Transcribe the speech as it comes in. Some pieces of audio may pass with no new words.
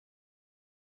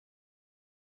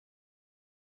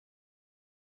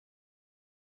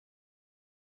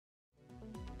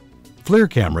FLIR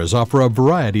cameras offer a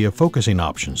variety of focusing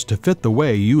options to fit the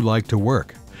way you like to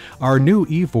work. Our new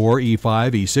E4,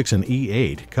 E5, E6, and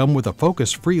E8 come with a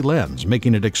focus-free lens,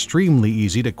 making it extremely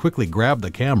easy to quickly grab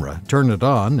the camera, turn it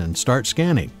on, and start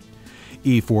scanning.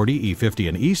 E40, E50,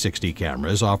 and E60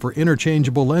 cameras offer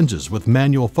interchangeable lenses with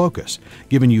manual focus,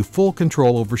 giving you full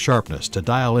control over sharpness to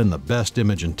dial in the best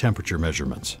image and temperature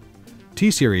measurements.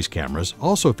 T-Series cameras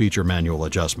also feature manual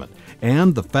adjustment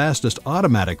and the fastest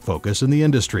automatic focus in the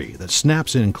industry that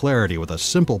snaps in clarity with a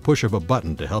simple push of a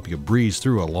button to help you breeze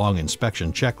through a long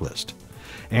inspection checklist.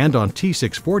 And on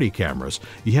T640 cameras,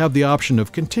 you have the option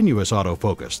of continuous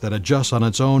autofocus that adjusts on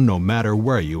its own no matter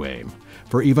where you aim,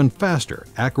 for even faster,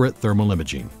 accurate thermal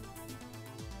imaging.